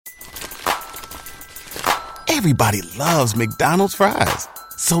Everybody loves McDonald's fries.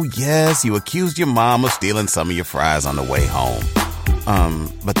 So yes, you accused your mom of stealing some of your fries on the way home.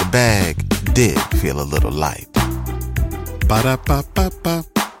 But the bag did feel a little light. Ba-da-ba-ba-ba.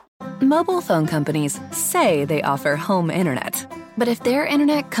 Mobile phone companies say they offer home internet. But if their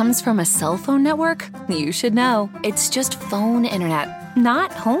internet comes from a cell phone network, you should know. It's just phone internet,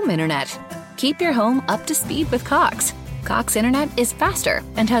 not home internet. Keep your home up to speed with Cox. Cox internet is faster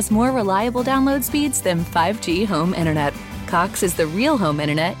and has more reliable download speeds than 5G home internet. Cox is the real home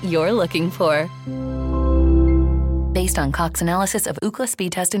internet you're looking for. Based on Cox analysis of Ookla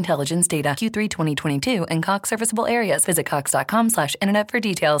speed test intelligence data Q3 2022 and Cox serviceable areas, visit cox.com/internet for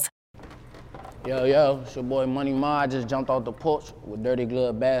details. Yo, it's your boy MoneyMarr. I just jumped off the porch with Dirty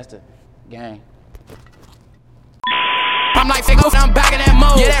Glove Bastard. Gang. I'm like, I'm back in that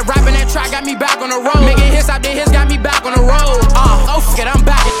mode. Yeah, that rapping, that track got me back on the road. Making hits out there, hits got me back on the road. Oh, fuck it, I'm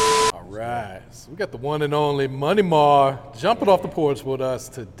back. All right, so we got the one and only MoneyMarr jumping off the porch with us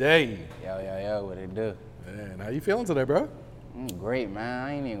today. Yo, what it do? Man, how you feeling today, bro? Great, man.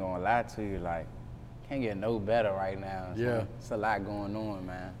 I ain't even gonna lie to you. Like, can't get no better right now. Yeah. It's a lot going on,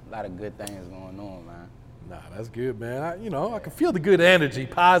 man. A lot of good things going on, man. Nah, that's good, man. I can feel the good energy,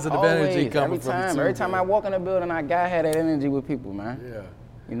 positive energy coming from you too. Every time I walk in the building, I gotta have that energy with people, man. Yeah.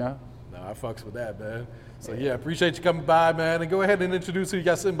 You know? No, I fucks with that, man. So yeah, appreciate you coming by, man. And go ahead and introduce who you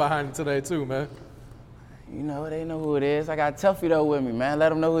got sitting behind you today too, man. You know, they know who it is. I got Tuffy though with me, man. Let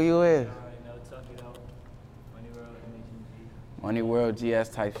them know who you is. Money World GS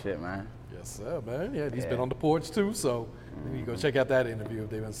type shit, man. Yes, sir, man. Yeah, he's been on the porch too, so you need to go check out that interview if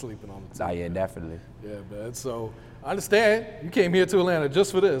they've been sleeping on the Oh, yeah, definitely. Yeah, man. So I understand you came here to Atlanta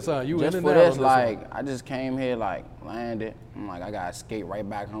just for this, huh? You just in for and out this, on like, one. I just came here, like, landed. I'm like, I gotta skate right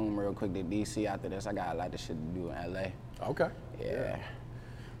back home real quick to DC after this. I got a lot of shit to do in LA. Okay. Yeah.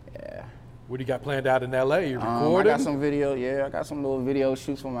 What do you got planned out in LA? You I recording? got some video, I got some little video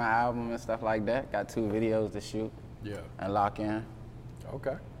shoots for my album and stuff like that. Got 2 videos to shoot. Yeah. And lock in.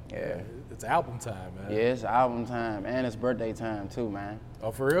 Okay. Yeah. It's album time, man. Yeah, it's album time and it's birthday time too, man. Oh,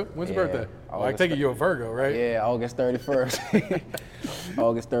 for real? When's your birthday? Oh, I August take it you're a Virgo, right? Yeah, August 31st.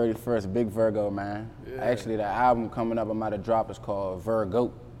 August 31st, big Virgo, man. Yeah. Actually, the album coming up I'm about to drop is called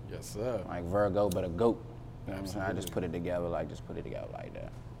Virgo. Yes, sir. Like Virgo, but a goat. You know what I'm saying? I just put it together like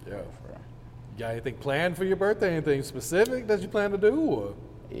that. Yeah. You got anything planned for your birthday? Anything specific that you plan to do? Or?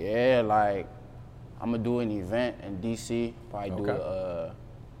 Yeah, like I'm gonna do an event in DC. Probably do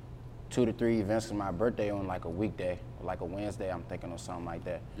 2 to 3 events for my birthday on like a weekday, like a Wednesday. I'm thinking of something like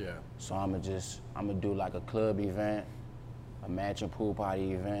that. Yeah. So I'm gonna do like a club event, a mansion pool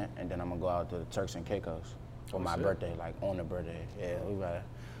party event, and then I'm gonna go out to the Turks and Caicos for my birthday, like on the birthday. Yeah,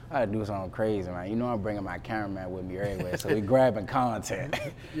 I gotta do something crazy, man. You know I'm bringing my cameraman with me everywhere, so we grabbing content.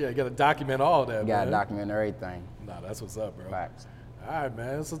 Yeah, you gotta document all that, You gotta document everything. Nah, that's what's up, bro. Facts. All right,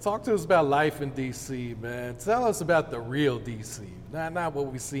 man. So talk to us about life in DC, man. Tell us about the real DC, not what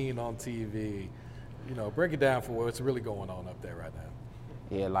we've seen on TV. You know, break it down for what's really going on up there right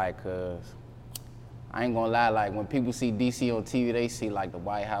now. Yeah, like, I ain't gonna lie, like when people see DC on TV, they see like the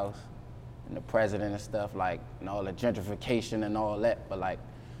White House and the president and stuff, like, and all the gentrification and all that. But like,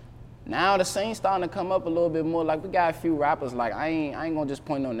 now the scene's starting to come up a little bit more. Like we got a few rappers, like I ain't gonna just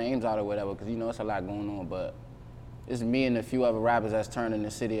point no names out or whatever, cause you know it's a lot going on, but it's me and a few other rappers that's turning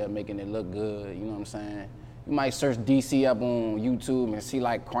the city up, making it look good, you know what I'm saying? You might search DC up on YouTube and see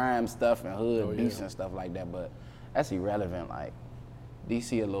like crime stuff and hood beats and stuff like that, but that's irrelevant. Like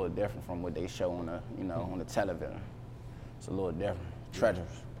DC a little different from what they show on the, on the television. It's a little different.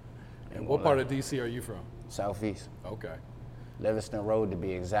 Treasures. And what part of DC are you from? Southeast. Okay. Livingston Road to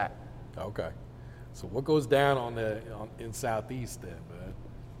be exact. Okay. So what goes down in Southeast then, man?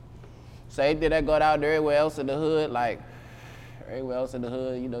 Same thing that got out there everywhere else in the hood, like everywhere else in the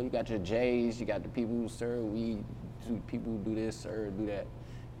hood, you got your J's, you got the people who serve weed, people who do this, serve, do that,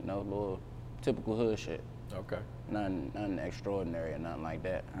 little typical hood shit. Okay. Nothing extraordinary or nothing like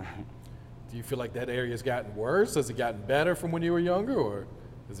that. Do you feel like that area's gotten worse? Has it gotten better from when you were younger, or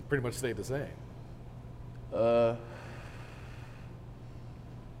has it pretty much stayed the same?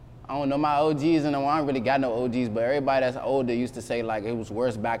 I don't know, my OGs, and I don't really got no OGs, but everybody that's older used to say like it was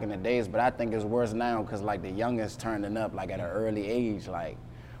worse back in the days, but I think it's worse now because like the youngest turning up like at an early age, like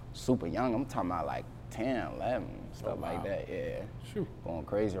super young. I'm talking about like 10, 11, stuff like that, yeah. Shoot. Going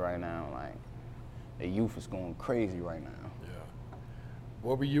crazy right now, like the youth is going crazy right now. Yeah.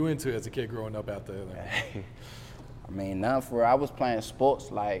 What were you into as a kid growing up out there? I mean, nothing for real. I was playing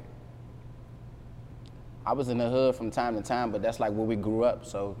sports, like I was in the hood from time to time, but that's like where we grew up.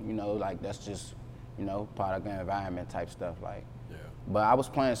 So, like that's just, part of the environment type stuff. Like, But I was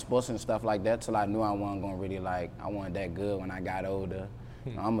playing sports and stuff like that till I knew I wasn't gonna really I wasn't that good when I got older.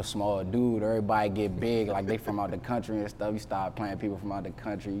 I'm a small dude, everybody get big, like they from out the country and stuff. You start playing people from out the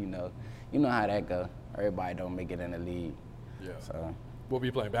country, you know how that go. Everybody don't make it in the league. Yeah. So. What were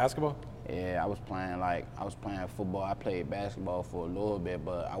you playing, basketball? Yeah, I was playing football. I played basketball for a little bit,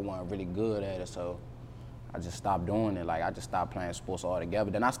 but I wasn't really good at it, so I just stopped doing it. I just stopped playing sports altogether.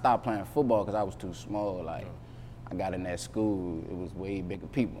 Then I stopped playing football because I was too small. I got in that school, it was way bigger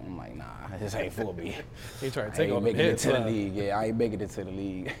people. I'm like, nah, this ain't for me. You trying to take on the making it hits, to the league. Yeah, I ain't making it to the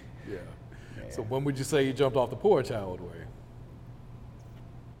league. Yeah. So when would you say you jumped off the porch? How old were you?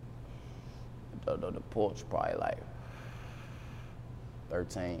 The porch probably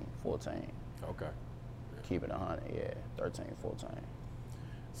 13, 14. Okay. Keep it 100, yeah, 13, 14.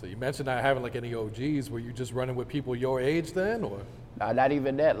 So you mentioned not having any OGs. Were you just running with people your age then, or? Not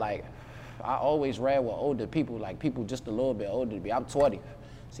even that. I always ran with older people, people just a little bit older than me. I'm 20.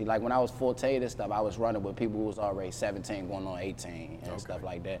 See, when I was 14 and stuff, I was running with people who was already 17 going on 18 and stuff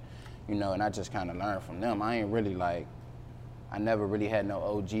like that. And I just kind of learned from them. I ain't really I never really had no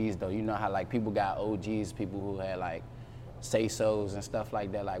OGs though. You know how people got OGs, people who had say-sos and stuff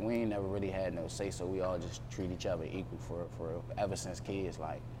like that. We ain't never really had no say-so. We all just treat each other equal for ever since kids,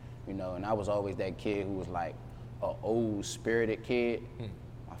 and I was always that kid who was a old spirited kid.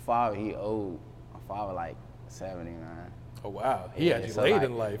 My father, he old. My father 79. Oh wow, he had you late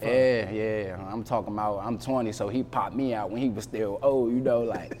in life. Huh? Yeah. I'm talking about, I'm 20, so he popped me out when he was still old,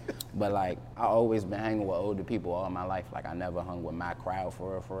 But I always been hanging with older people all my life. I never hung with my crowd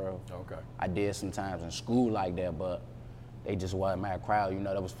for real. Okay. I did sometimes in school like that, but they just wasn't my crowd,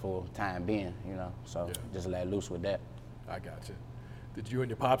 that was for time being, so just let loose with that. I got you. Did you and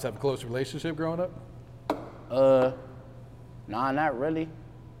your pops have a close relationship growing up? Nah, not really.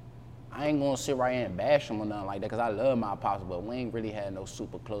 I ain't gonna sit right here and bash him or nothing like that, because I love my pops, but we ain't really had no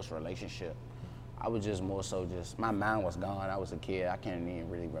super close relationship. I was just more so my mind was gone. I was a kid. I can't even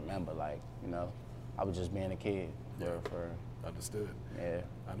really remember, I was just being a kid. Understood. Yeah.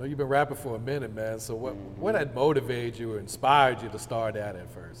 I know you've been rapping for a minute, man, so what had motivated you or inspired you to start that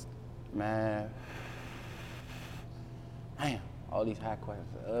at first? Man, all these high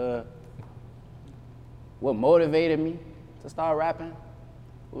questions. What motivated me to start rapping?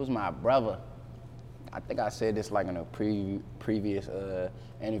 It was my brother. I think I said this in a previous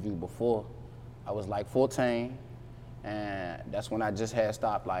interview before. I was 14, and that's when I just had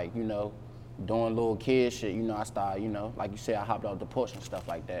stopped doing little kid shit. I started, like you said, I hopped off the porch and stuff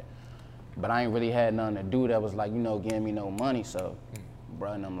like that. But I ain't really had nothing to do that was giving me no money. So,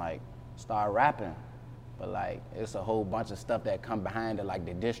 bruh, and I'm start rapping. But it's a whole bunch of stuff that come behind it,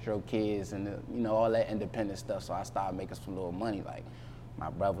 the distro kids and all that independent stuff. So I started making some little money. My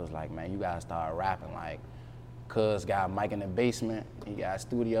brother was man, you gotta start rapping. Cuz got a mic in the basement, he got a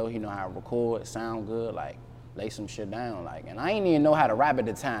studio, he know how to record, sound good, lay some shit down. And I ain't even know how to rap at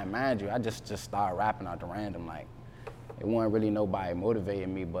the time, mind you. I just started rapping out the random. It wasn't really nobody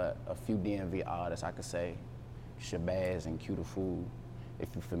motivating me, but a few DMV artists, I could say, Shabazz and Q the Fool, if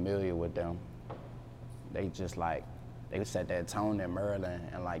you're familiar with them. They just they set that tone in Maryland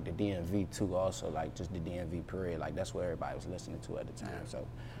and the DMV too also, just the DMV period. That's what everybody was listening to at the time. Yeah. So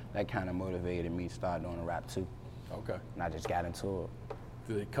that kind of motivated me to start doing rap too. Okay. And I just got into it.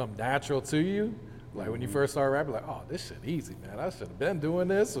 Did it come natural to you? When you first started rapping, oh, this shit easy, man. I should have been doing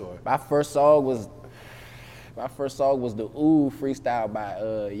this, or? My first song was the Ooh freestyle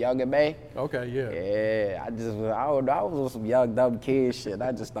by Young and May. Okay, yeah. Yeah, I don't know, I was on some young dumb kid shit.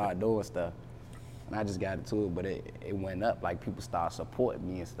 I just started doing stuff. And I just got into it, but it went up. People started supporting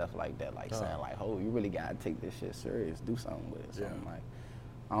me and stuff like that, saying oh, you really gotta take this shit serious, do something with it. So I'm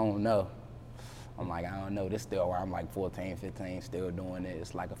I don't know. I don't know. This still where I'm 14, 15, still doing it.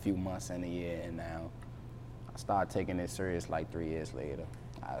 It's a few months in a year, and now I started taking it serious 3 years later,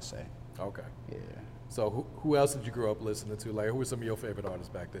 I'd say. Okay. Yeah. So who else did you grow up listening to? Who were some of your favorite artists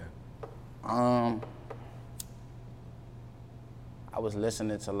back then? I was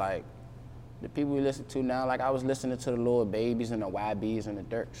listening to the people we listen to now. I was listening to the Lil Babies and the YBs and the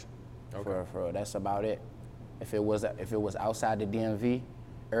Dirks. Okay. For that's about it. If it was outside the DMV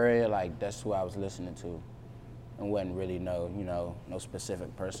area, that's who I was listening to. And wasn't really no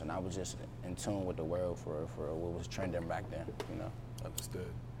specific person. I was just in tune with the world for what was trending back then,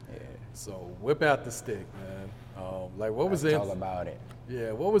 Understood. Yeah. So whip out the stick, man. What was Let's talk about it.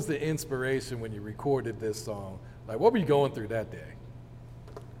 Yeah, what was the inspiration when you recorded this song? What were you going through that day?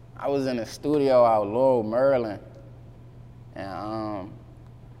 I was in a studio out Laurel, Maryland, and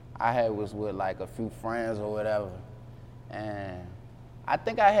I was with a few friends or whatever, and I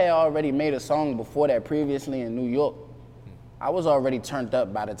think I had already made a song before that previously in New York, I was already turned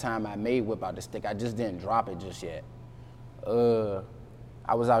up by the time I made Whip Out the Stick. I just didn't drop it just yet.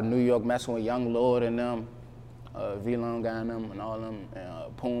 I was out in New York messing with Young Lord and them, V-Long guy and them and all them,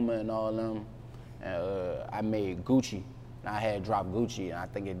 and Puma and all them. And I made Gucci. And I had dropped Gucci, and I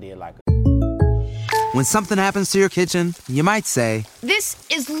think it did like. When something happens to your kitchen, you might say, "This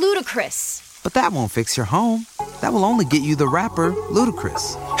is ludicrous." but that won't fix your home. That will only get you the rapper,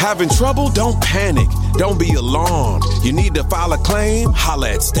 Ludacris. Having trouble? Don't panic. Don't be alarmed. You need to file a claim?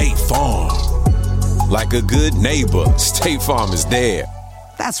 Holla at State Farm. Like a good neighbor, State Farm is there.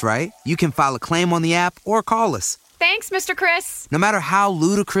 That's right. You can file a claim on the app or call us. Thanks, Mr. Chris. No matter how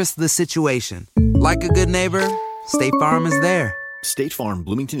ludicrous the situation, like a good neighbor, State Farm is there. State Farm,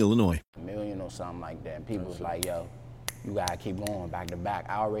 Bloomington, Illinois. $1 million or something like that. And people was like, yo, you gotta keep going back to back.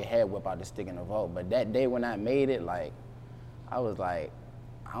 I already had Whip Out the Stick in the vault, but that day when I made it, like, I was like,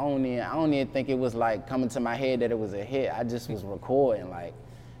 I don't even think it was like coming to my head that it was a hit. I just was recording, like,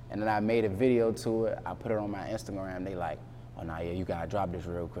 and then I made a video to it. I put it on my Instagram. They like, oh, nah, yeah, you gotta drop this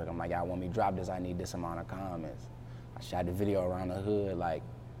real quick. I'm like, y'all want me to drop this? I need this amount of comments. I shot the video around the hood, like,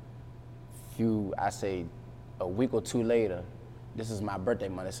 a week or two later. This is my birthday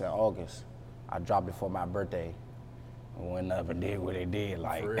month, it's in August. I dropped it for my birthday. Went up and did what it did,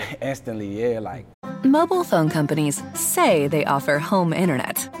 like, instantly, yeah, like. Mobile phone companies say they offer home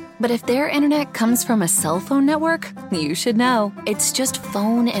internet. But if their internet comes from a cell phone network, you should know. It's just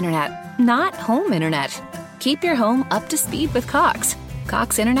phone internet, not home internet. Keep your home up to speed with Cox.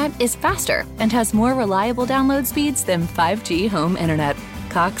 Cox internet is faster and has more reliable download speeds than 5G home internet.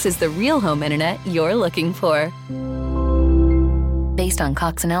 Cox is the real home internet you're looking for. Based on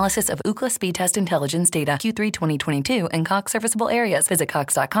Cox analysis of Ookla speed test intelligence data, Q3 2022, and Cox serviceable areas. Visit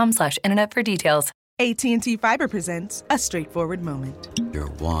cox.com/internet for details. AT&T Fiber presents a straightforward moment. Your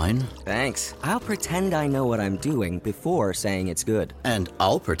wine? Thanks. I'll pretend I know what I'm doing before saying it's good. And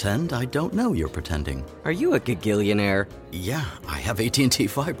I'll pretend I don't know you're pretending. Are you a gagillionaire? Yeah, I have AT&T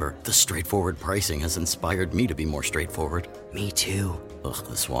Fiber. The straightforward pricing has inspired me to be more straightforward. Me too. Ugh,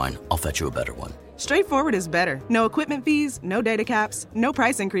 this wine. I'll fetch you a better one. Straightforward is better. No equipment fees, no data caps, no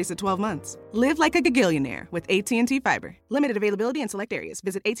price increase at 12 months. Live like a gagillionaire with AT&T Fiber. Limited availability in select areas.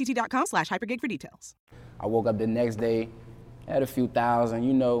 Visit att.com/hypergig for details. I woke up the next day, had a few thousand,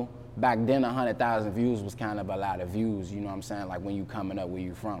 you know, back then 100,000 views was kind of a lot of views, you know what I'm saying? Like when you coming up where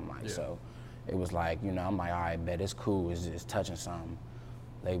you from, like, so it was like, you know, I'm like, all right, bet it's cool, it's touching something.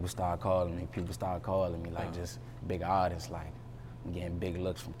 Labels start calling me, people start calling me, like just big artists, like I'm getting big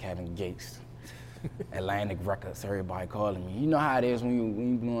looks from Kevin Gates. Atlantic Records, everybody calling me. You know how it is when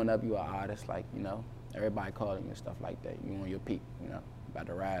you blowing up, you an artist, like, you know, everybody calling you and stuff like that. You on your peak, you know, about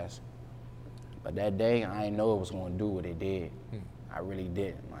to rise. But that day, I didn't know it was gonna do what it did. I really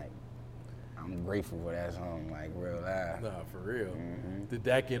didn't. Like, I'm grateful for that song, like, real live. No, for real. Did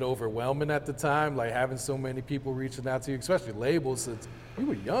that get overwhelming at the time, like having so many people reaching out to you, especially labels, since you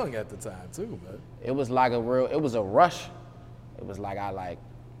were young at the time too, man? It was like it was a rush. It was like I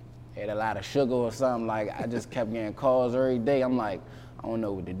had a lot of sugar or something. Like, I just kept getting calls every day. I'm like, I don't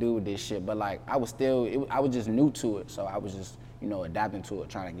know what to do with this shit. But like, I was just new to it. So I was just, you know, adapting to it,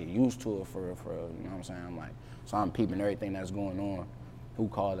 trying to get used to it for, you know what I'm saying? I'm like, so I'm peeping everything that's going on. Who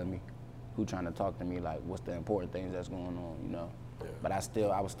calling me? Who trying to talk to me? Like, what's the important things that's going on, you know? Yeah. But I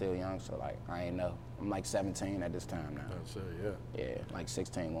was still young, so like, I ain't know. I'm like 17 at this time now. Oh, sure, yeah. Yeah, like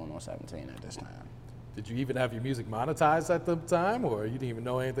 16 going on 17 at this time. Did you even have your music monetized at the time, or you didn't even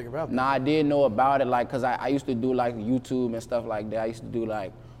know anything about that? Nah, I did know about it, like, cause I used to do like YouTube and stuff like that. I used to do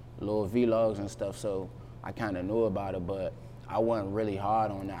like little vlogs and stuff, so I kind of knew about it, but I wasn't really hard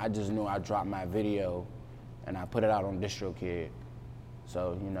on it. I just knew I dropped my video and I put it out on DistroKid.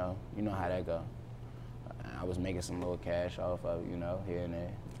 So, you know how that go. I was making some little cash off of it, you know, here and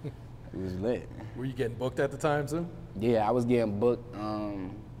there. It was lit. Were you getting booked at the time too? Yeah, I was getting booked.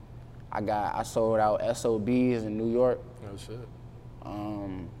 I sold out SOBs in New York. Oh shit.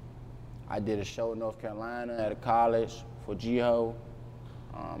 I did a show in North Carolina at a college for GHO.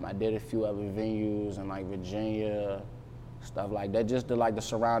 I did a few other venues in like Virginia, stuff like that. Just like the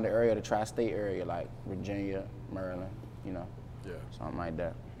surrounding area, the tri-state area, like Virginia, Maryland, you know. Yeah. Something like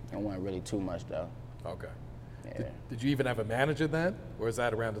that. It wasn't really too much though. Okay. Yeah. Did you even have a manager then? Or is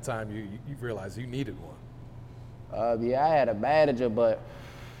that around the time you realized you needed one? Yeah, I had a manager, but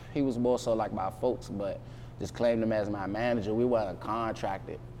he was more so like my folks, but just claimed him as my manager. We wasn't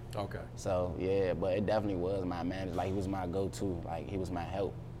contracted. Okay. So yeah, but it definitely was my manager. Like, he was my go-to. Like, he was my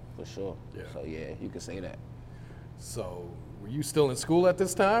help for sure. Yeah. So yeah, you could say that. So were you still in school at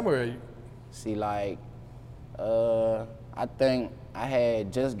this time, or? See, like, I think I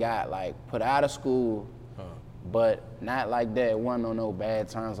had just got like put out of school But not like that. It wasn't on no bad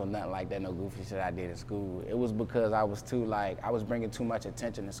terms or nothing like that, no goofy shit I did in school. It was because I was I was bringing too much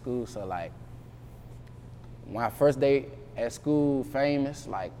attention to school. So like, when I first day at school, famous,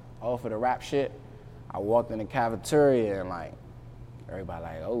 like off of the rap shit, I walked in the cafeteria and like, everybody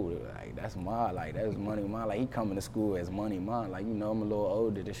like, oh, like that's Marr, like that's MoneyMarr. Like he coming to school as MoneyMarr. Like, you know, I'm a little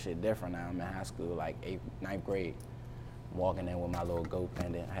older, this shit different now. I'm in high school, like 9th grade. Walking in with my little gold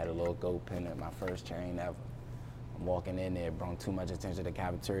pendant. I had a little gold pendant, my first chain ever. I'm walking in there, brought too much attention to the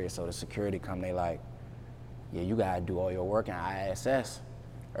cafeteria, so the security come, they like, yeah, you gotta do all your work in ISS.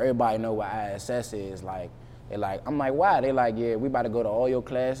 Everybody know what ISS is, like, they like, I'm like, why? They like, yeah, we about to go to all your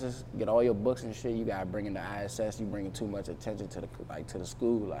classes, get all your books and shit, you gotta bring in the ISS, you bringing too much attention to the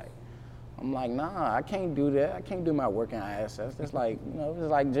school, like. I'm like, nah, I can't do that. I can't do my work in ISS. It's like, you know,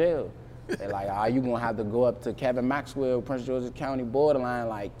 it's like jail. They're like, you gonna have to go up to Kevin Maxwell, Prince George's County borderline,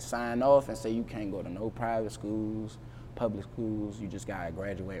 like sign off and say you can't go to no private schools, public schools, you just gotta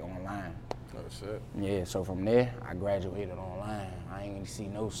graduate online. Oh shit. Yeah, so from there, I graduated online. I ain't see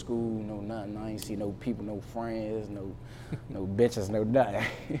no school, no nothing. I ain't see no people, no friends, no bitches, no nothing.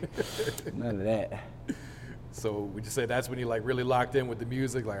 None of that. So would you say that's when you like really locked in with the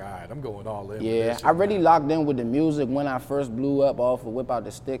music? Like, all right, I'm going all in. Yeah, I really locked in with the music when I first blew up off of Whip Out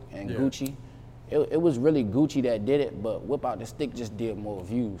the Stick and Gucci. It was really Gucci that did it, but Whip Out the Stick just did more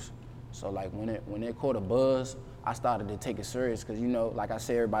views. So like when it caught a buzz, I started to take it serious because, you know, like I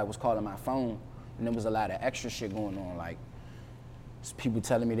said, everybody was calling my phone and there was a lot of extra shit going on. Like people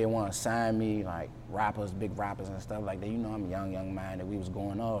telling me they want to sign me, like rappers, big rappers and stuff like that. You know, I'm a young man that we was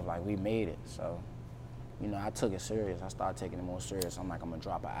going off, like we made it. So, you know, I took it serious. I started taking it more serious. I'm like, I'm gonna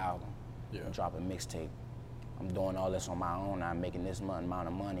drop an album, I'm gonna drop a mixtape. I'm doing all this on my own. I'm making this amount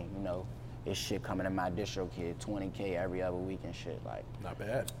of money, you know. It's shit coming in my distro kid, 20K every other week and shit, like. Not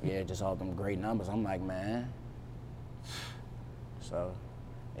bad. Yeah, just all them great numbers. I'm like, man. So,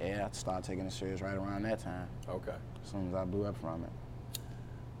 yeah, I started taking it serious right around that time. Okay. As soon as I blew up from it.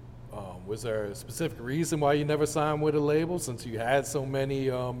 Was there a specific reason why you never signed with a label since you had so many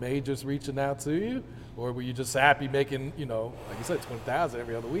majors reaching out to you? Or were you just happy making, you know, like you said, 20,000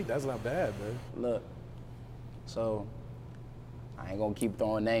 every other week? That's not bad, man. Look, so I ain't gonna keep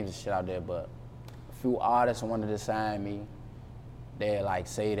throwing names and shit out there, but a few artists wanted to sign me. They like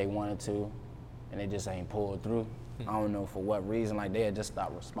say they wanted to, and they just ain't pulled through. I don't know for what reason. Like they had just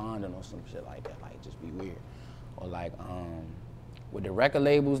stopped responding or some shit like that. Like just be weird. Or like with the record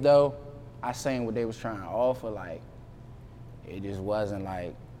labels though, I seen what they was trying to offer. Like it just wasn't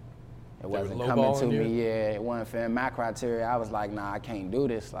like. It wasn't coming to me, it wasn't fitting my criteria. I was like, nah, I can't do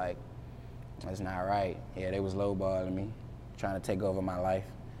this. Like, that's not right. Yeah, they was lowballing me, trying to take over my life,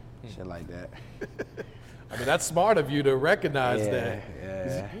 shit like that. I mean, that's smart of you to recognize that.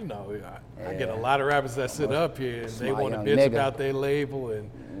 Yeah. You know, I get a lot of rappers that sit up here and they want to bitch nigga. about their label and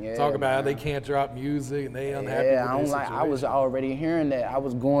talk about how they can't drop music and they unhappy with their situation. I was already hearing that. I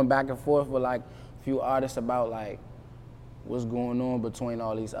was going back and forth with like a few artists about like, what's going on between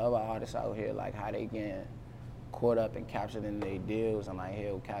all these other artists out here, like how they getting caught up and captured in their deals and like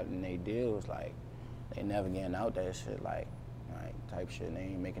held captured in their deals, like they never getting out that shit, like type shit, and they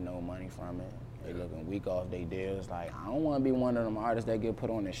ain't making no money from it. They looking weak off their deals. Like I don't want to be one of them artists that get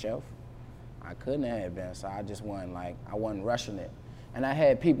put on the shelf. I couldn't have been, so I just wasn't I wasn't rushing it. And I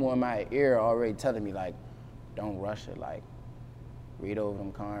had people in my ear already telling me like, don't rush it, like read over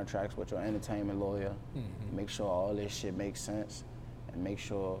them contracts with your entertainment lawyer, make sure all this shit makes sense, and make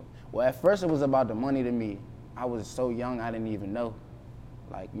sure, well, at first it was about the money to me. I was so young, I didn't even know.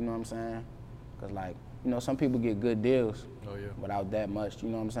 Like, you know what I'm saying? Because like, you know, some people get good deals without that much, you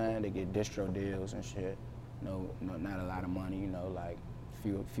know what I'm saying? They get distro deals and shit. No, not a lot of money, you know, like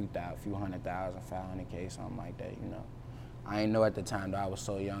few 100,000, 500K, something like that, you know. I ain't know at the time, though, I was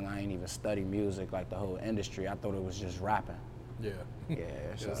so young, I ain't even study music, like the whole industry. I thought it was just rapping. Yeah.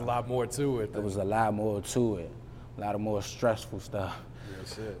 So there's a lot more to it. There was a lot more to it. A lot of more stressful stuff. Real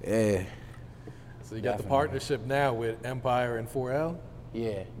shit. Yeah. So you got the partnership now with Empire and 4L?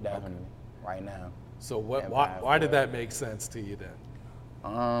 Yeah, definitely. Right now. So why did that make sense to you then?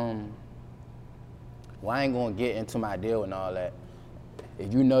 Well, I ain't gonna get into my deal and all that.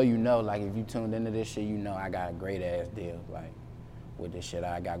 If you know, you know. Like if you tuned into this shit, you know I got a great ass deal, like with this shit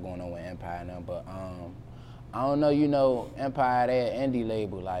I got going on with Empire now. But I don't know, you know, Empire, they an indie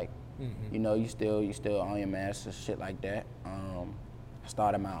label, like, you know, you still on your masters, shit like that.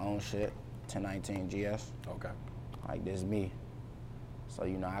 Started my own shit, 1019 GS. Okay. Like, this me. So,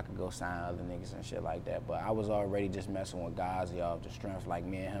 you know, I could go sign other niggas and shit like that. But I was already just messing with Ghazi off the strength. Like,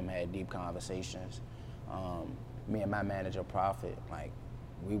 me and him had deep conversations. Me and my manager, Prophet, like,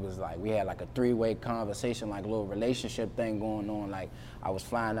 we had like a 3-way conversation, like a little relationship thing going on. Like I was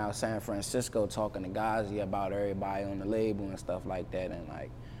flying out San Francisco talking to Ghazi about everybody on the label and stuff like that, and like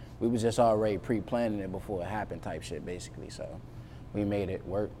we was just already pre-planning it before it happened type shit basically. So we made it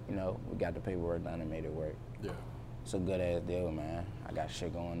work, you know, we got the paperwork done and made it work. Yeah. It's a good ass deal, man. I got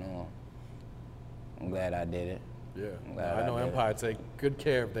shit going on. I'm glad I did it. Yeah. I know Empire take good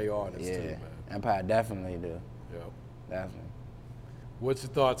care of their artists too, man. Empire definitely do. Yeah. Definitely. What's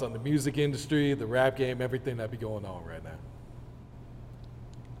your thoughts on the music industry, the rap game, everything that be going on right now?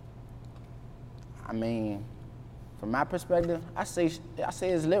 I mean, from my perspective, I say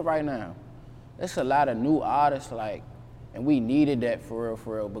it's lit right now. There's a lot of new artists, like, and we needed that for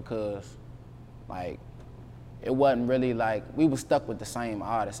real, because, like, it wasn't really like, we was stuck with the same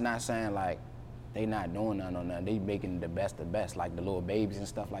artists, not saying like, they not doing nothing or nothing. They making the best of the best, like the little babies and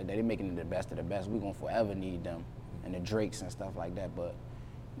stuff like that. They making the best of the best. We gonna forever need them, and the Drakes and stuff like that. But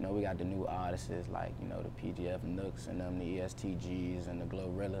you know, we got the new artists like, you know, the PGF Nooks and them, the ESTGs and the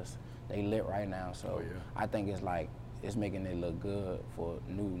Glorrillas. They lit right now, so I think it's like, it's making it look good for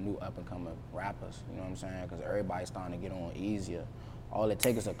new up and coming rappers. You know what I'm saying? Because everybody's starting to get on easier. All it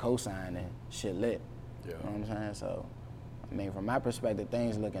takes is a cosign and shit lit. Yeah. You know what I'm saying? So, I mean, from my perspective,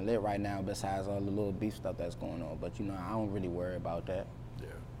 things looking lit right now besides all the little beef stuff that's going on. But, you know, I don't really worry about that.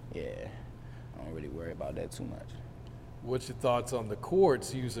 Yeah, I don't really worry about that too much. What's your thoughts on the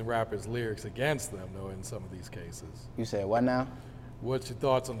courts using rappers' lyrics against them, though, in some of these cases? You said what now? What's your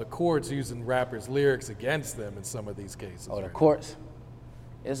thoughts on the courts using rappers' lyrics against them in some of these cases? Oh, the courts?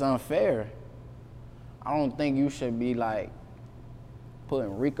 It's unfair. I don't think you should be, like,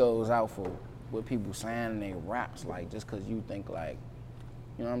 putting RICOs out for what people saying in their raps, like, just because you think, like,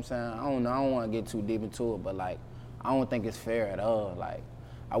 you know what I'm saying? I don't know, I don't want to get too deep into it, but, like, I don't think it's fair at all. Like,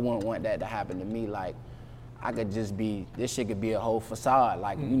 I wouldn't want that to happen to me. Like, I could just be, this shit could be a whole facade.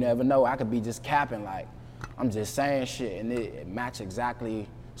 Like, you never know, I could be just capping, like, I'm just saying shit, and it match exactly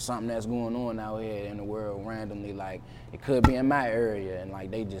something that's going on out here in the world randomly. Like, it could be in my area, and,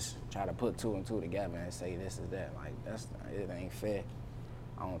 like, they just try to put 2 and 2 together and say this is that. Like, it ain't fair.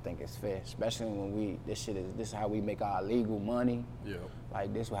 I don't think it's fair, especially when this is how we make our legal money. Yeah.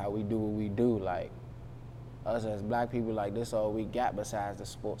 Like, this is how we do what we do. Like, us as black people, like, this all we got besides the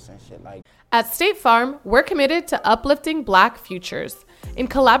sports and shit. Like, at State Farm, we're committed to uplifting black futures. In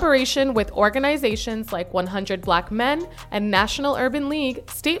collaboration with organizations like 100 Black Men and National Urban League,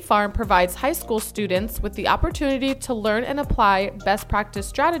 State Farm provides high school students with the opportunity to learn and apply best practice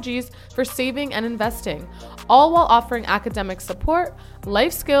strategies for saving and investing, all while offering academic support,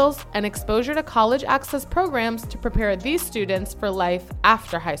 life skills, and exposure to college access programs to prepare these students for life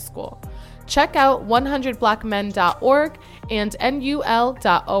after high school. Check out 100blackmen.org and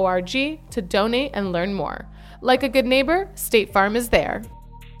nul.org to donate and learn more. Like a good neighbor, State Farm is there.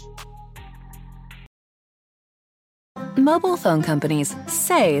 Mobile phone companies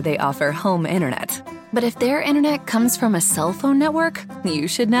say they offer home internet. But if their internet comes from a cell phone network, you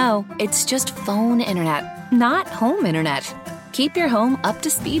should know. It's just phone internet, not home internet. Keep your home up to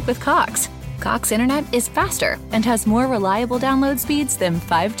speed with Cox. Cox Internet is faster and has more reliable download speeds than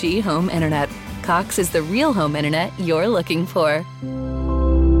 5G home internet. Cox is the real home internet you're looking for.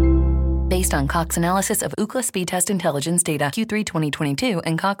 Based on Cox analysis of Ookla speed test intelligence data Q3 2022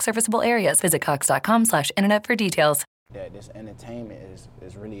 and Cox serviceable areas, visit cox.com/internet for details. That this entertainment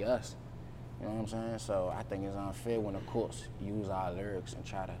is really us. You know what I'm saying? So I think it's unfair when the courts use our lyrics and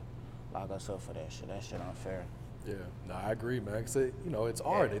try to lock us up for that shit. That shit unfair. Yeah, no, I agree, man. 'Cause you know, it's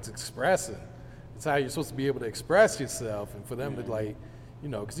art, it's expressing. It's how you're supposed to be able to express yourself, and for them to, like, you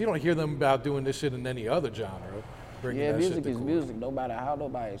know, because you don't hear them about doing this shit in any other genre. Yeah, music is music, no matter how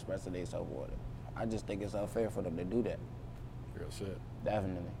nobody expresses themselves with it. I just think it's unfair for them to do that. Real shit.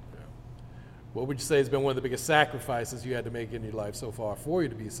 Definitely. Yeah. What would you say has been one of the biggest sacrifices you had to make in your life so far for you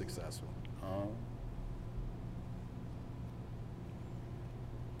to be successful?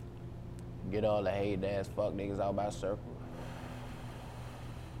 Get all the hate ass fuck niggas out my circle.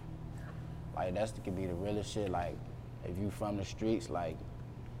 Like, that could be the realest shit. Like, if you from the streets, like,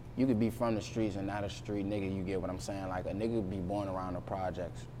 you could be from the streets and not a street nigga, you get what I'm saying? Like, a nigga be born around the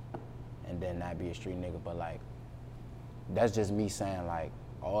projects and then not be a street nigga, but, like, that's just me saying, like,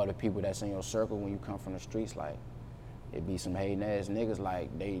 all the people that's in your circle when you come from the streets, like, it be some hating ass niggas,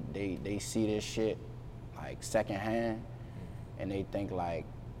 like, they see this shit, like, secondhand, and they think, like,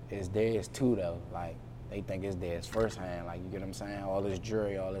 it's theirs too, though. Like, they think it's theirs firsthand. Like, you get what I'm saying? All this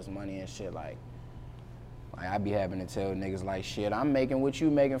jewelry, all this money and shit. Like I be having to tell niggas, like, shit, I'm making what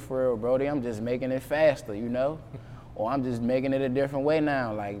you making for real, Brody. I'm just making it faster, you know? Or I'm just making it a different way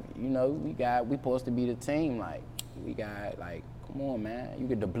now. Like, you know, we supposed to be the team. Like, we got, like, Come on, man. You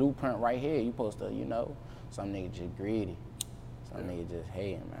get the blueprint right here. You supposed to, you know, some niggas just greedy. Some niggas just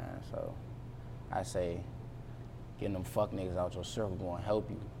hating, man. So I say, getting them fuck niggas out your circle gonna help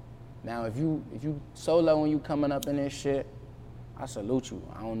you. Now, if you solo when you coming up in this shit, I salute you.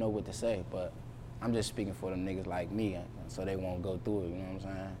 I don't know what to say, but I'm just speaking for them niggas like me, so they won't go through it, you know what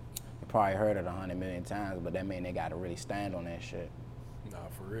I'm saying? You probably heard it 100 million times, but that mean they gotta really stand on that shit. Nah,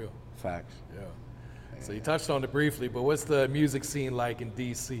 for real. Facts. Yeah. So you touched on it briefly, but what's the music scene like in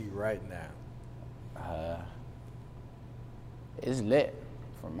DC right now? It's lit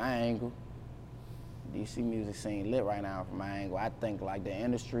from my angle. DC music scene lit right now from my angle. I think like the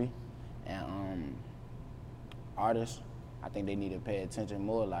industry and artists, I think they need to pay attention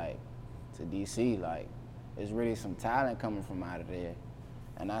more like to DC. Like, there's really some talent coming from out of there.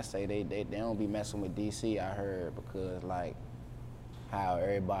 And I say they don't be messing with DC, I heard, because like how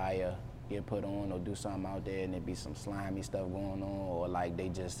everybody get put on or do something out there and there be some slimy stuff going on, or like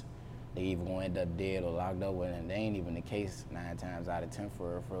they either gonna end up dead or locked up with it, and they ain't even the case 9 times out of 10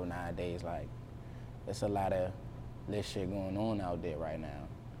 for real nowadays. Like, there's a lot of lit shit going on out there right now.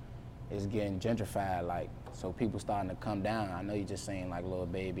 It's getting gentrified, like, so people starting to come down. I know you just saying like Lil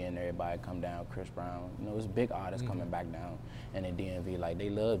Baby and everybody come down, Chris Brown. You know, it's big artists coming back down in the DMV. Like, they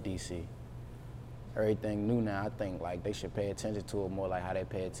love DC. Everything new now, I think like they should pay attention to it more like how they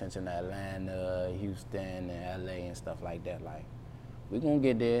pay attention to Atlanta, Houston, and LA and stuff like that. Like, we gonna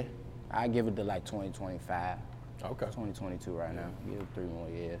get there. I give it to like 2025. Okay. 2022 right now. Give it 3 more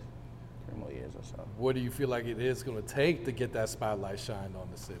years. 3 more years or so. What do you feel like it is going to take to get that spotlight shined on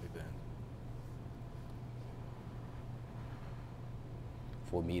the city then?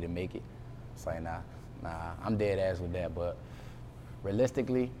 For me to make it? It's like, nah, I'm dead ass with that. But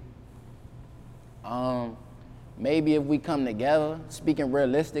realistically, maybe if we come together, speaking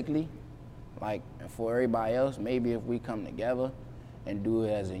realistically, like for everybody else, maybe if we come together and do it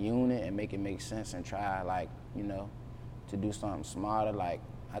as a unit and make it make sense and try, like, you know, to do something smarter. Like,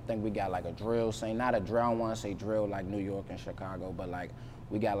 I think we got like a drill scene, not a drill, I don't want to say drill like New York and Chicago, but like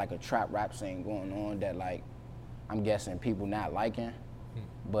we got like a trap rap scene going on that like I'm guessing people not liking,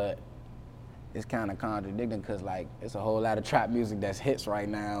 but it's kind of contradicting because like it's a whole lot of trap music that's hits right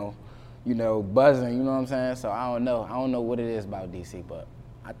now, you know, buzzing, you know what I'm saying? So I don't know what it is about DC, but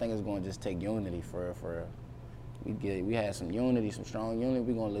I think it's going to just take unity for real. We had some unity, some strong unity.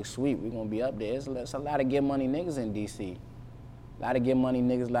 We're gonna look sweet. We're gonna be up there. It's a lot of get money niggas in DC. A lot of get money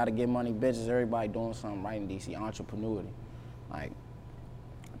niggas, a lot of get money bitches. Everybody doing something right in DC. Entrepreneurity. Like,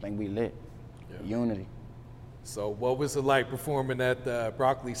 I think we lit. Yeah. Unity. So what was it like performing at the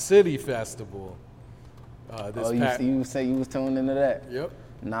Broccoli City Festival? You say you was tuned into that? Yep.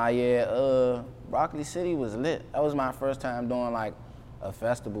 Nah, yeah. Broccoli City was lit. That was my first time doing like a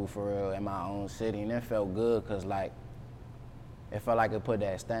festival for real in my own city, and it felt good because like it felt like it put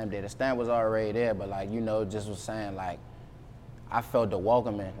that stamp there. The stamp was already there, but like, you know, just was saying like I felt the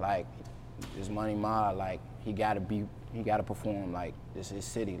welcoming. Like, this MoneyMarr, like he gotta perform like this is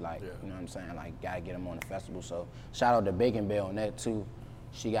city, like, you know what I'm saying? Like, gotta get him on the festival. So shout out to Bacon Bell on that too.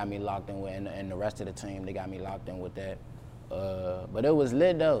 She got me locked in with, and the rest of the team, they got me locked in with that. But it was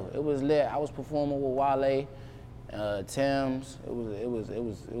lit though. It was lit. I was performing with Wale. Tim's, it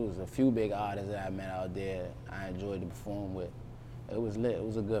was a few big artists that I met out there. I enjoyed to perform with. It was lit. It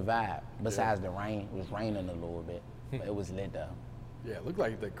was a good vibe. Besides the rain, it was raining a little bit, but it was lit though. Yeah, it looked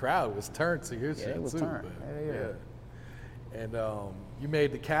like the crowd was turned to your shit it was too. turned. Yeah. And you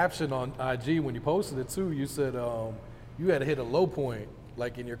made the caption on IG when you posted it too. You said you had to hit a low point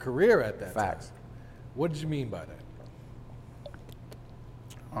like in your career at that Facts. time. What did you mean by that?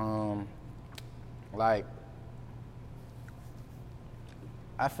 Like,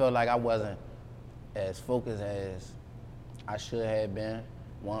 I felt like I wasn't as focused as I should have been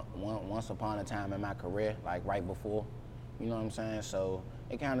once upon a time in my career, like right before, you know what I'm saying? So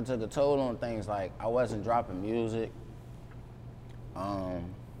it kind of took a toll on things. Like, I wasn't dropping music.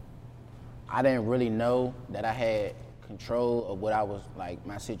 I didn't really know that I had control of what I was, like,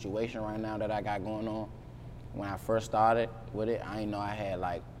 my situation right now that I got going on. When I first started with it, I didn't know I had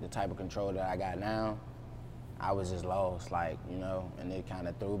like the type of control that I got now. I was just lost, like, you know, and it kind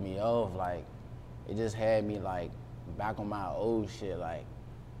of threw me off. Like, it just had me like back on my old shit, like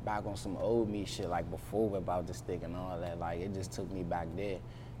back on some old me shit, like before about the stick and all that. Like, it just took me back there.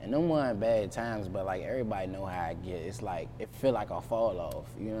 And them weren't bad times, but like everybody know how I get. It's like, it feel like a fall off,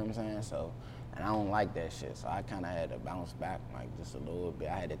 you know what I'm saying? So, and I don't like that shit. So I kind of had to bounce back like just a little bit.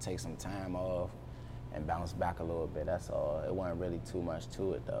 I had to take some time off and bounce back a little bit, that's all. It wasn't really too much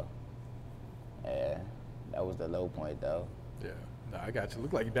to it though. Yeah, that was the low point though. Yeah. I got you.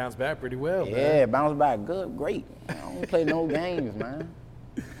 Look like you bounced back pretty well, man. Yeah, bounced back good, great. I don't play no games, man.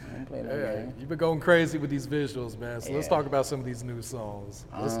 You've been going crazy with these visuals, man. So let's talk about some of these new songs.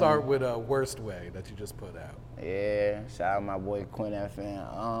 Let's start with Worst Way that you just put out. Yeah, shout out my boy Quinn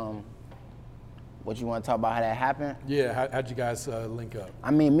FN. What you want to talk about how that happened? Yeah, how'd you guys link up?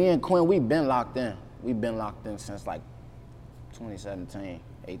 I mean, me and Quinn, we've been locked in. We've been locked in since like 2017,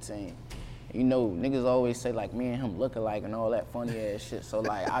 18. You know, niggas always say like me and him look alike and all that funny ass shit. So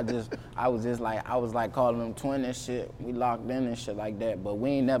like I was like calling him twin and shit. We locked in and shit like that. But we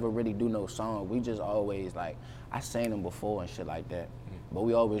ain't never really do no song. We just always like, I seen him before and shit like that. But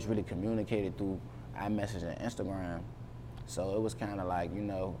we always really communicated through iMessage and Instagram. So it was kind of like, you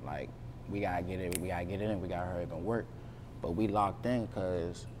know, like we gotta get it in, we gotta hurry up and work. But we locked in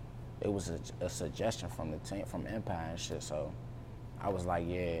because it was a suggestion from the team, from Empire and shit. So I was like,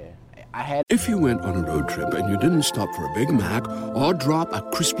 yeah. If you went on a road trip and you didn't stop for a Big Mac or drop a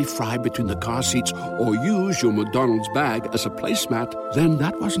crispy fry between the car seats or use your McDonald's bag as a placemat, then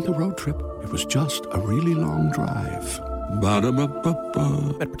that wasn't a road trip. It was just a really long drive.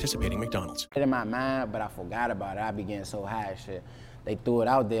 Ba-da-ba-ba-ba. At participating McDonald's. In my mind, but I forgot about it. I be getting so high and shit. They threw it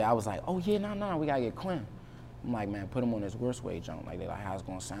out there. I was like, oh yeah, no, we gotta get Quinn. I'm like, man, put him on this Worst Way jump. Like, they like how it's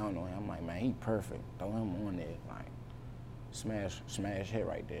gonna sound on him. I'm like, man, he perfect. Throw him on there. Like, smash hit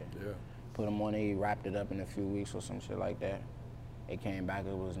right there. Yeah. Put him on there, he wrapped it up in a few weeks or some shit like that. It came back,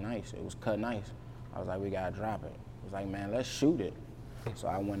 it was nice. It was cut nice. I was like, we gotta drop it. I was like, man, let's shoot it. So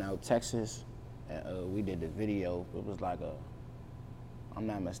I went out Texas and we did the video. It was like I'm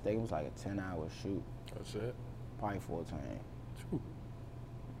not mistaken, it was like a 10-hour shoot. That's it? Probably 14.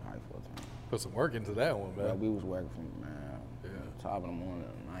 Probably 14. Put some work into that one, man. Yeah, we was working from top of the morning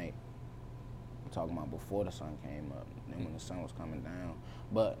to the night. I'm talking about before the sun came up, then when the sun was coming down.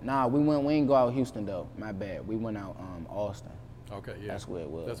 But nah, we didn't go out Houston though. My bad. We went out Austin. Okay, yeah. That's where it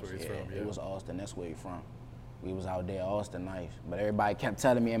was. That's where he's from. Yeah. It was Austin. That's where he's from. We was out there, Austin, nice. But everybody kept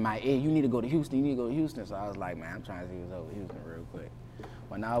telling me in my ear, you need to go to Houston. You need to go to Houston. So I was like, man, I'm trying to see what's over Houston real quick.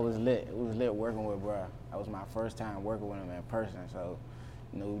 But now it was lit. It was lit working with bruh. That was my first time working with him in person. So,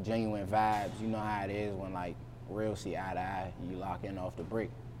 you know, genuine vibes. You know how it is when like real see eye to eye. You lock in off the break.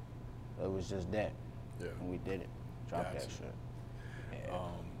 So it was just that. Yeah. And we did it. Dropped that shit. Yeah.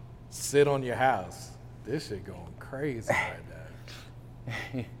 Sit on Your House. This shit going crazy right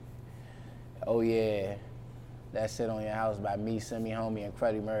now. Oh yeah. That Sit on Your House by me, Semi Homie, and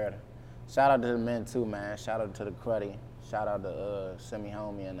Cruddy Murder. Shout out to the men too, man. Shout out to the Cruddy. Shout out to Semi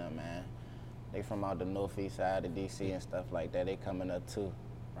Homie and them, man. They from out the northeast side of DC and stuff like that. They coming up too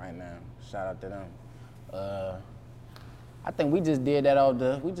right now. Shout out to them. I think we just did that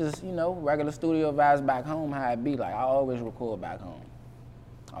you know, regular studio vibes back home, how it be. Like, I always record back home.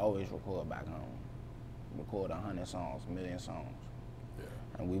 Record 100 songs, 1,000,000 songs. Yeah.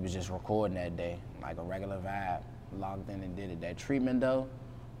 And we was just recording that day, like a regular vibe. Logged in and did it. That treatment though,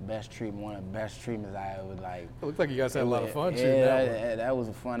 best treatment, one of the best treatments I ever like. It looked like you guys had a lot of fun shooting that. That was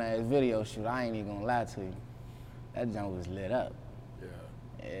a fun ass video shoot. I ain't even gonna lie to you. That junk was lit up.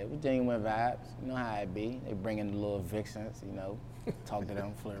 Yeah, it was genuine vibes. You know how it be. They bring in the little vixens, you know, talk to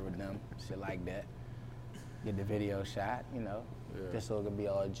them, flirt with them, shit like that. Get the video shot, you know, just so it could be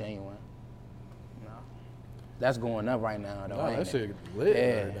all genuine. You know, that's going up right now though. Oh, that shit lit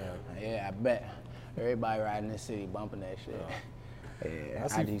right now. Yeah, I bet. Everybody riding this city bumping that shit.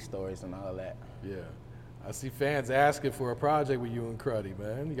 Yeah, IG stories and all that. Yeah. I see fans asking for a project with you and Cruddy,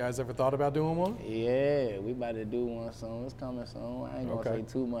 man. You guys ever thought about doing one? Yeah, we about to do one soon. It's coming soon. I ain't gonna say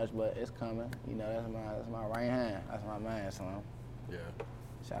too much, but it's coming. You know, that's my right hand. That's my man, son. Yeah.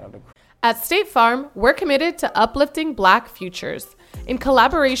 Shout out to At State Farm, we're committed to uplifting Black futures. In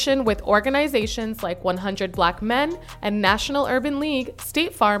collaboration with organizations like 100 Black Men and National Urban League,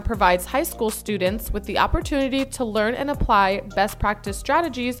 State Farm provides high school students with the opportunity to learn and apply best practice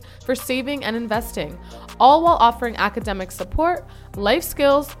strategies for saving and investing, all while offering academic support, life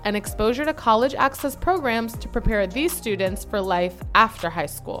skills, and exposure to college access programs to prepare these students for life after high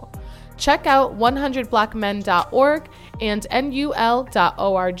school. Check out 100blackmen.org and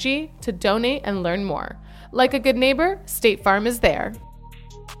nul.org to donate and learn more. Like a good neighbor, State Farm is there.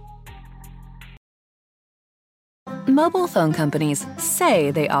 Mobile phone companies say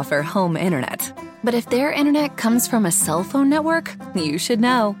they offer home internet. But if their internet comes from a cell phone network, you should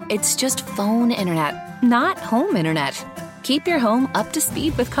know. It's just phone internet, not home internet. Keep your home up to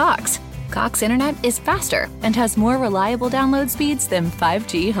speed with Cox. Cox Internet is faster and has more reliable download speeds than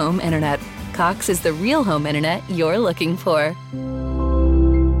 5G home internet. Cox is the real home internet you're looking for.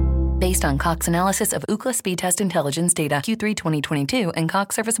 Based on Cox analysis of Ookla speed test intelligence data Q3 2022 and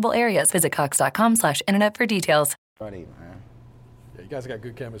Cox serviceable areas, visit cox.com/internet for details. Cruddy, man. guys got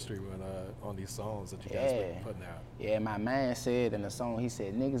good chemistry when, on these songs that you guys been putting out. Yeah, my man said in the song, he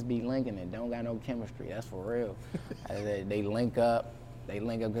said, niggas be linking and don't got no chemistry. That's for real. They link up. They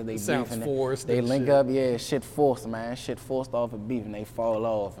link up because they sounds beefing. Forced. They link up, shit forced, man. Shit forced off of beef and they fall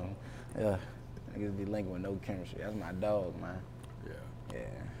off. And niggas be linking with no chemistry. That's my dog, man. Yeah.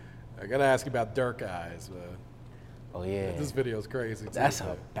 I gotta ask you about Dirk Eyes. Oh yeah. This video's crazy too. That's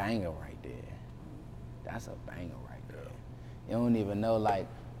a banger right there. That's a banger right there. You don't even know, like,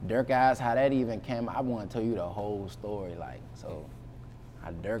 Dirk Eyes, how that even came. I want to tell you the whole story, like, so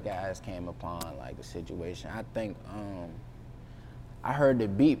how Dirk Eyes came upon, like, the situation. I think, I heard the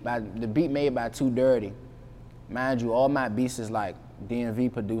beat made by Too Dirty. Mind you, all my beats is like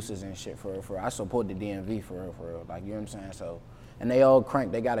DMV producers and shit for I support the DMV for real, like, you know what I'm saying? So, and they all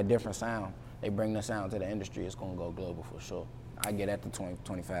crank, they got a different sound. They bring the sound to the industry, it's gonna go global for sure. I get at the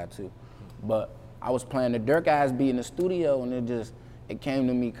 2025 too. But I was playing the Dirk Eyes beat in the studio and it came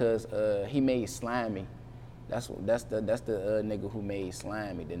to me cause he made Slimy. That's the nigga who made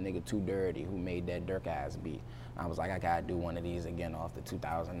Slimy, the nigga Too Dirty who made that Dirk Eyes beat. I was like, I gotta do one of these again off the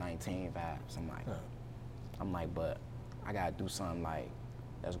 2019 vibes. I'm like, but I gotta do something like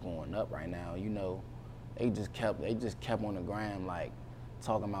that's going up right now. You know, they just kept on the gram like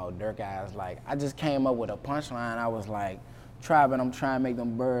talking about Dirk Eyes. Like, I just came up with a punchline. I was like, I'm trying to make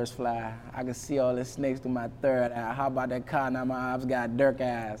them birds fly. I can see all the snakes through my third eye. How about that car? Now my eyes got Dirk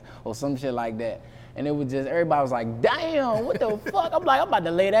Eyes or some shit like that. And it was just, everybody was like, damn, what the fuck? I'm like, I'm about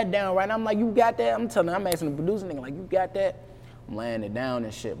to lay that down right now. I'm like, you got that? I'm asking the producer nigga, like, you got that? I'm laying it down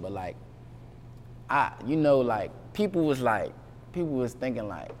and shit, but like, people was thinking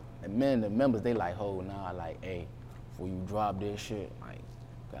like, the members, they like, oh, nah, like, hey, before you drop this shit, like,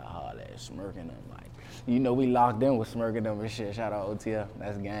 got holler at Smirking them, like, you know, we locked in with Smirking them and shit. Shout out OTF,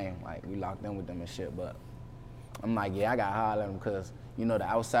 that's game. Like, we locked in with them and shit, but I'm like, yeah, I got holler at them because, you know, the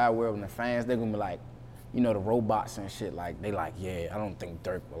outside world and the fans, they're gonna be like, you know, the robots and shit, like, they like, yeah, I don't think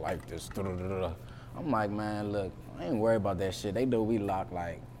Dirk will like this. I'm like, man, look, I ain't worried about that shit. They know we locked,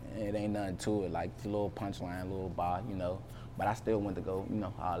 like, it ain't nothing to it, like, the little punchline, little bar, you know. But I still went to go, you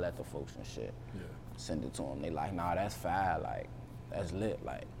know, holler at the folks and shit. Yeah. Send it to them. They like, nah, that's fire, like, that's lit,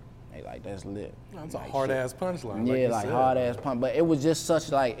 like. They like, that's lit. That's like, a hard-ass punchline. Yeah, like hard-ass punch. But it was just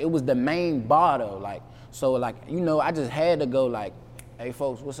such, like, it was the main bar, though. Like, so, like, you know, I just had to go, like, hey,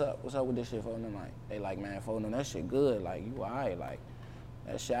 folks, what's up? What's up with this shit, folks? And like, they like, man, folks, that shit good. Like, you all right. Like,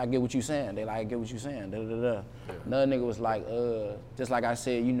 that shit, I get what you saying. They like, I get what you saying. Yeah. Another nigga was like, just like I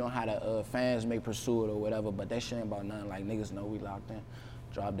said, you know how the fans may pursue it or whatever, but that shit ain't about nothing. Like, niggas know we locked in.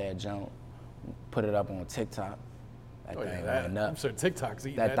 Drop that junk, put it up on TikTok. That thing went up. I'm sure TikTok's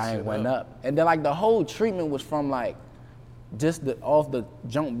eating that thing went up. And then, like, the whole treatment was from, like, just off the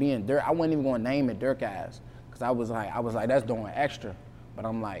junk being Dirk. I wasn't even gonna name it Dirk Eyes, because I was like, that's doing extra. But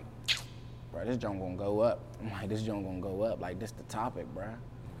I'm like, bro, this junk gonna go up. I'm like, this junk gonna go up. Like, this the topic, bro.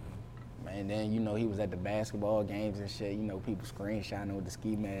 And then, you know, he was at the basketball games and shit. You know, people screenshotting with the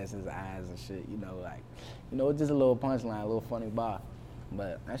ski mask, his eyes and shit. You know, like, you know, it's just a little punchline, a little funny bar.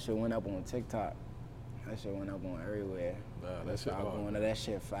 But that shit went up on TikTok. That shit went up on everywhere. That shit going to that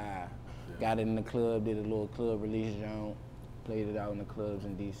shit fire. Yeah. Got it in the club, did a little club release joint, played it out in the clubs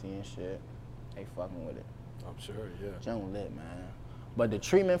in DC and shit. They fucking with it. I'm sure, yeah. Joint lit, man. But the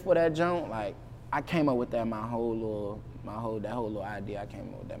treatment for that joint, like, I came up with that that whole little idea. I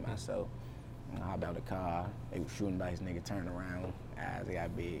came up with that myself. I hopped out the car. They was shooting by his nigga, turned around, eyes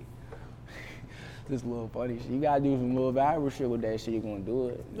got big. This little funny shit. You gotta do some little viral shit with that shit. You gonna do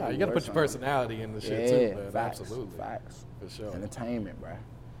it. No, you gotta put your personality in the shit too, man. Facts, absolutely. Facts. For sure. Entertainment, bro.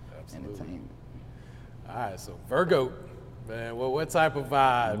 Absolutely. Entertainment. All right, so Virgo, man, what type of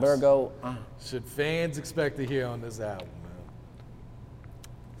vibes Virgo should fans expect to hear on this album,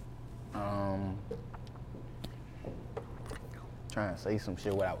 man? Trying to say some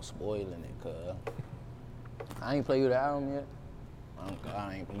shit without spoiling it, cuz I ain't play you the album yet.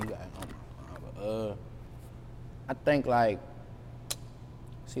 I ain't play you that album. I think, like,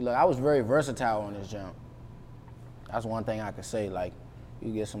 see, look, I was very versatile on this jump. That's one thing I could say. Like,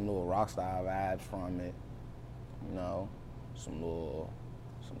 you get some little rock style vibes from it, you know, some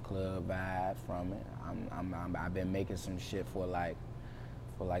club vibes from it. I've been making some shit for to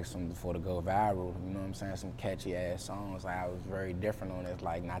go viral. You know what I'm saying? Some catchy ass songs. Like, I was very different on it.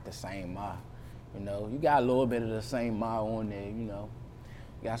 Like, not the same Ma. You know, you got a little bit of the same Ma on there. You know.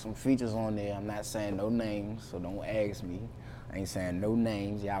 Got some features on there. I'm not saying no names, so don't ask me. I ain't saying no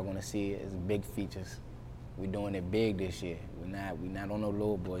names. Y'all gonna see it. It's big features. We doing it big this year. We not on no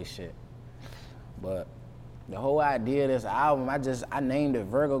little boy shit. But the whole idea of this album, I named it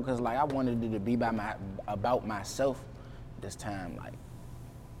Virgo because, like, I wanted it to be about myself. this time, like,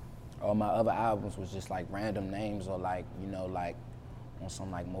 all my other albums was just like random names or like, you know, like on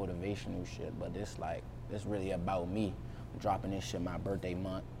some like motivational shit. But this really about me. I'm dropping this shit my birthday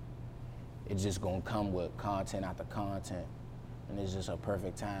month. It's just gonna come with content after content. And it's just a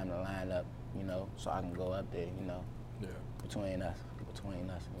perfect time to line up, you know, so I can go up there, you know, between us,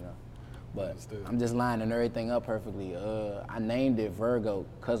 you know. But I'm just lining everything up perfectly. I named it Virgo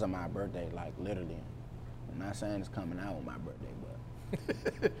because of my birthday, like literally. I'm not saying it's coming out on my birthday,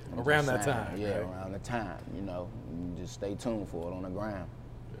 but around that time. Yeah, right? around the time, you know. You just stay tuned for it on the gram.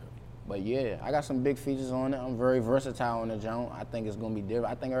 But yeah, I got some big features on it. I'm very versatile on the joint. I think it's gonna be different.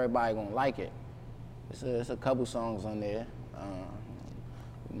 I think everybody gonna like it. It's a couple songs on there.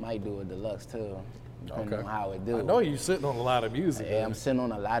 We might do a deluxe too, depending on how it do. I know you're sitting on a lot of music. Yeah, I'm sitting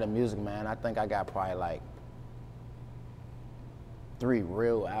on a lot of music, man. I think I got probably like 3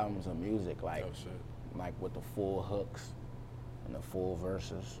 real albums of music, like with the full hooks and the full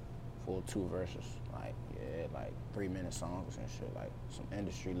verses, full 2 verses, like 3-minute songs and shit, like some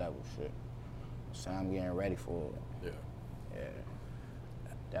industry level shit. So I'm getting ready for it. Yeah,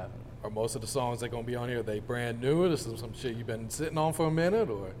 definitely. Are most of the songs that gonna be on here, are they brand new? Or this is some shit you've been sitting on for a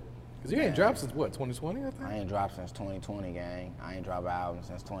minute, or? Cause you ain't dropped since what, 2020, I think? I ain't dropped since 2020, gang. I ain't dropped an album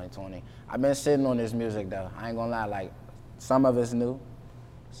since 2020. I've been sitting on this music though. I ain't gonna lie, like some of it's new,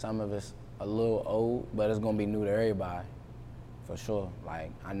 some of it's a little old, but it's gonna be new to everybody, for sure.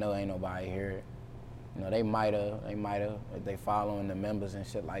 Like I know ain't nobody hear it. You know, they might have, if they following the members and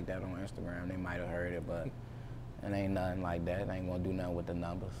shit like that on Instagram, they might have heard it, but it ain't nothing like that. It ain't gonna do nothing with the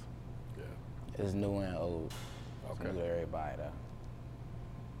numbers. It's new and old. Okay. It's new to everybody though.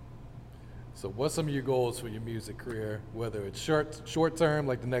 So what's some of your goals for your music career, whether it's short term,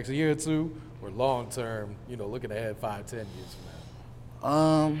 like the next year or 2, or long term, you know, looking ahead 5, 10 years from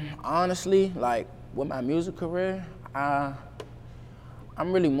now? Honestly, like with my music career, I'm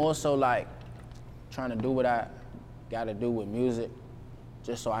really more so like trying to do what I gotta do with music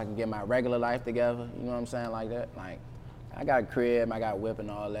just so I can get my regular life together, you know what I'm saying, like that. Like, I got a crib, I got a whip and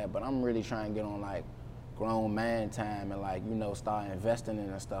all that, but I'm really trying to get on like grown man time and like, you know, start investing in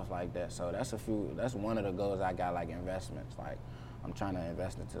and stuff like that. So that's one of the goals I got, like investments. Like, I'm trying to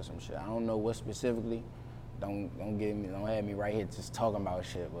invest into some shit. I don't know what specifically. Don't have me right here just talking about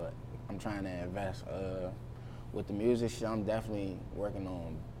shit, but I'm trying to invest. With the music shit, I'm definitely working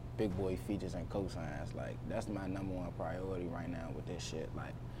on big boy features and cosigns. Like, that's my #1 priority right now with this shit.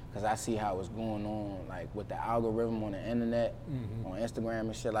 Like, cause I see how it's going on, like with the algorithm on the internet, on Instagram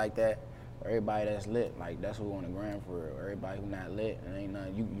and shit like that. Everybody that's lit, like that's who on the gram for real. Everybody who not lit, and ain't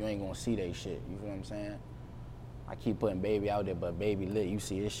nothing, you ain't gonna see they shit. You feel what I'm saying? I keep putting Baby out there, but Baby lit. You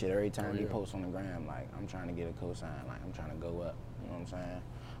see this shit every time he posts on the gram. Like, I'm trying to get a cosign. Like, I'm trying to go up. You know what I'm saying?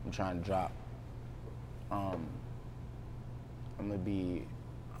 I'm trying to drop. I'm gonna be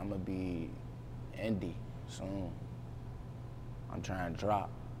indie soon. I'm trying to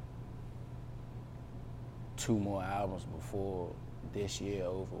drop 2 more albums before this year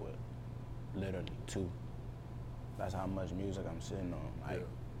over with. Literally 2. That's how much music I'm sitting on, like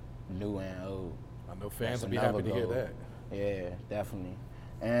new and old. I know fans will be happy to hear that. Yeah, definitely.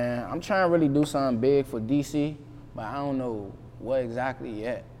 And I'm trying to really do something big for DC, but I don't know what exactly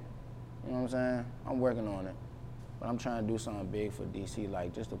yet. You know what I'm saying? I'm working on it. But I'm trying to do something big for DC,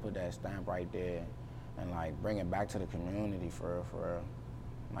 like just to put that stamp right there and like bring it back to the community for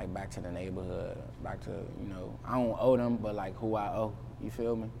like back to the neighborhood, back to, you know, I don't owe them, but like who I owe, you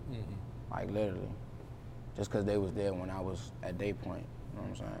feel me? Like literally, just cause they was there when I was at their point, you know what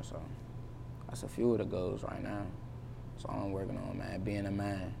I'm saying? So that's a few of the goals right now. That's all I'm working on, man, being a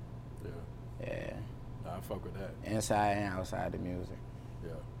man. Yeah. I fuck with that. Inside and outside the music.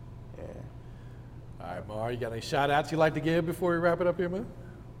 Yeah. All right, Marr, you got any shout outs you'd like to give before we wrap it up here, man?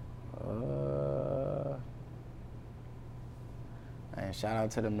 Man, shout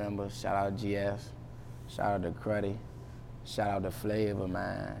out to the members, shout out GS, shout out to Cruddy, shout out to Flavor,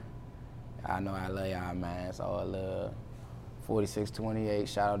 man. I know I love y'all, man. It's all love. 4628,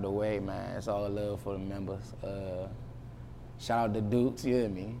 shout out to Wade, man. It's all love for the members. Shout out to Dukes, you hear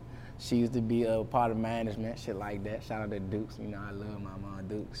me? She used to be a part of management, shit like that. Shout out to Dukes, you know, I love my mom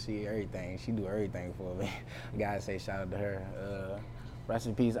Dukes. She everything, she do everything for me. I gotta say shout out to her. Rest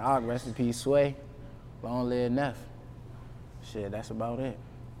in peace, Ark, rest in peace, Sway. Long live Neff. Shit, that's about it.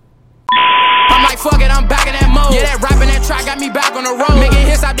 I'm like, fuck it, I'm back in that mode. Yeah, that rapping, that track got me back on the road. Making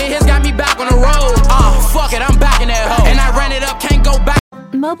hits out there, hits got me back on the road. Fuck it, I'm back in that hoe. And I ran it up, can't go back.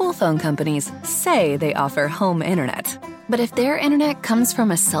 Mobile phone companies say they offer home internet. But if their internet comes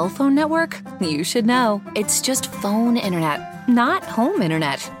from a cell phone network, you should know. It's just phone internet, not home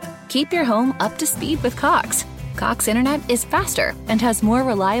internet. Keep your home up to speed with Cox. Cox Internet is faster and has more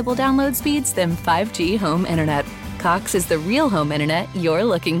reliable download speeds than 5G home internet. Cox is the real home internet you're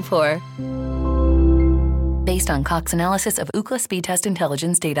looking for. Based on Cox analysis of Ookla speed test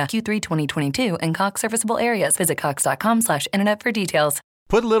intelligence data, Q3 2022, and Cox serviceable areas. Visit cox.com/internet for details.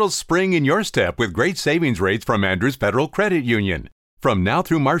 Put a little spring in your step with great savings rates from Andrews Federal Credit Union. From now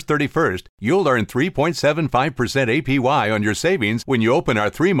through March 31st, you'll earn 3.75% APY on your savings when you open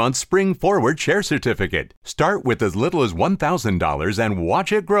our 3-month Spring Forward Share Certificate. Start with as little as $1,000 and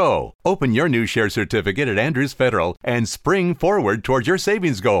watch it grow. Open your new share certificate at Andrews Federal and spring forward towards your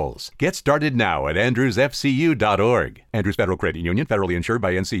savings goals. Get started now at andrewsfcu.org. Andrews Federal Credit Union, federally insured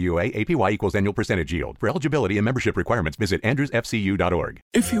by NCUA. APY equals annual percentage yield. For eligibility and membership requirements, visit andrewsfcu.org.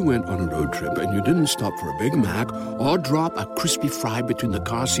 If you went on a road trip and you didn't stop for a Big Mac or drop a crispy fry between the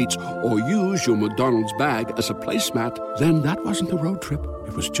car seats or use your McDonald's bag as a placemat, then that wasn't a road trip.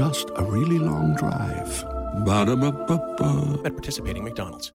 It was just a really long drive. Ba-da-ba-ba-ba. At participating McDonald's.